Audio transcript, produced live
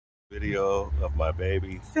Video of my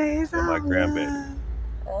baby and my grandbaby,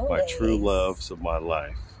 my true loves of my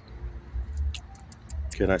life.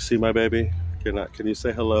 Can I see my baby? Can you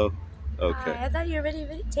say hello? Okay. Hi, I thought you were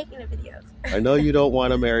already taking a video. I know you don't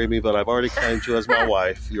want to marry me, but I've already claimed you as my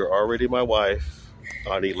wife. You're already my wife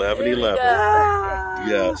on 11/11.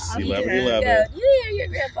 Yes, 11/11. You hear your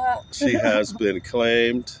grandpa. She has been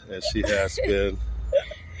claimed and she has been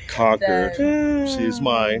conquered. She's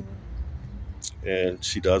mine. And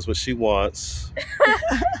she does what she wants.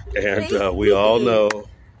 And we all know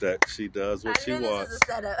that she does what she wants.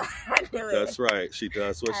 I knew it. That's right. She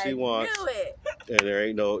does what she wants. I knew it. And there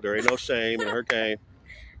ain't no shame in her game.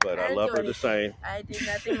 But I love her the same. I did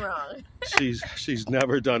nothing wrong. She's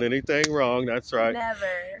never done anything wrong. That's right. Never.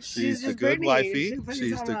 She's the good wifey.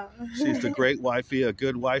 She's the great wifey. A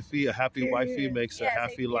good wifey, a happy wifey makes a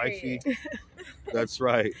happy lifey. That's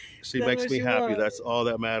right. She makes me happy. That's all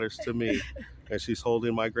that matters to me. And she's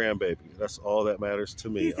holding my grandbaby. That's all that matters to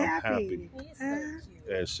me. I'm happy. He's so cute.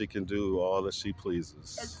 And she can do all that she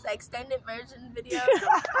pleases. It's the extended version video.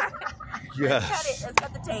 Yes. Let's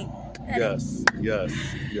cut the tape. Yes.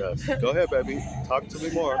 Go ahead, baby. Talk to me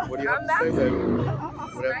more. What do you have to say, baby?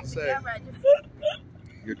 What do you have to say?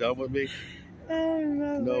 You're done with me?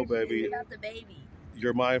 No, baby. About the baby.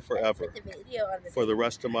 You're mine forever. Put the video on the for the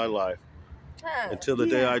rest of my life. Until the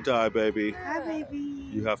day I die, baby. Hi, baby.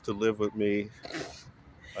 You have to live with me.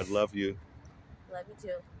 I love you. Love you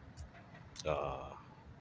too.